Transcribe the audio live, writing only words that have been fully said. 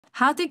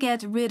How to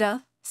get rid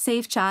of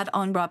Safe Chat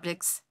on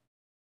Roblox.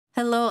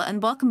 Hello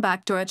and welcome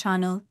back to our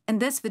channel. In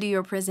this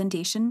video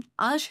presentation,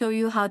 I'll show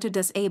you how to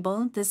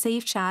disable the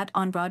Safe Chat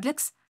on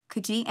Roblox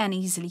quickly and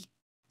easily.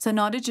 So in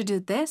order to do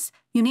this,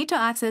 you need to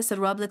access the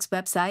Roblox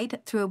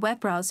website through a web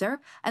browser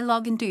and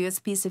log into your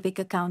specific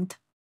account.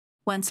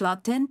 Once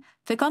logged in,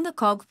 click on the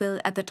cogwheel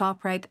at the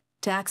top right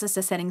to access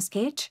the settings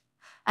page.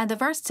 And the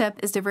first step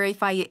is to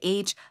verify your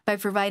age by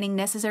providing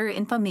necessary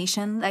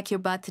information like your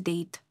birth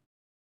date.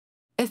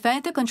 If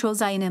parental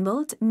controls are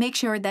enabled, make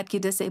sure that you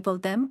disable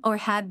them or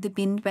had the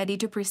PIN ready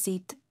to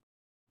proceed.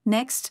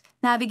 Next,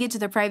 navigate to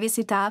the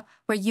Privacy tab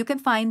where you can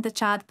find the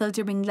chat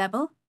filtering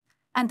level.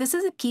 And this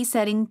is a key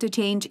setting to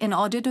change in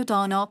order to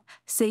turn off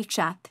Safe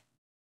Chat.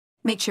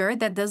 Make sure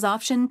that this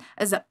option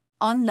is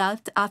on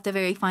left after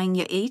verifying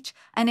your age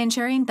and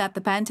ensuring that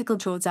the parental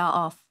controls are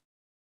off.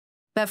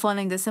 By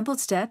following the simple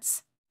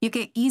steps, you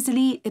can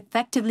easily,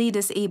 effectively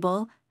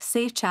disable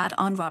Safe Chat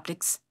on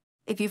Roblox.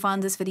 If you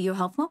found this video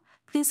helpful,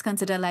 please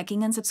consider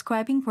liking and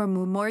subscribing for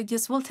more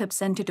useful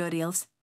tips and tutorials.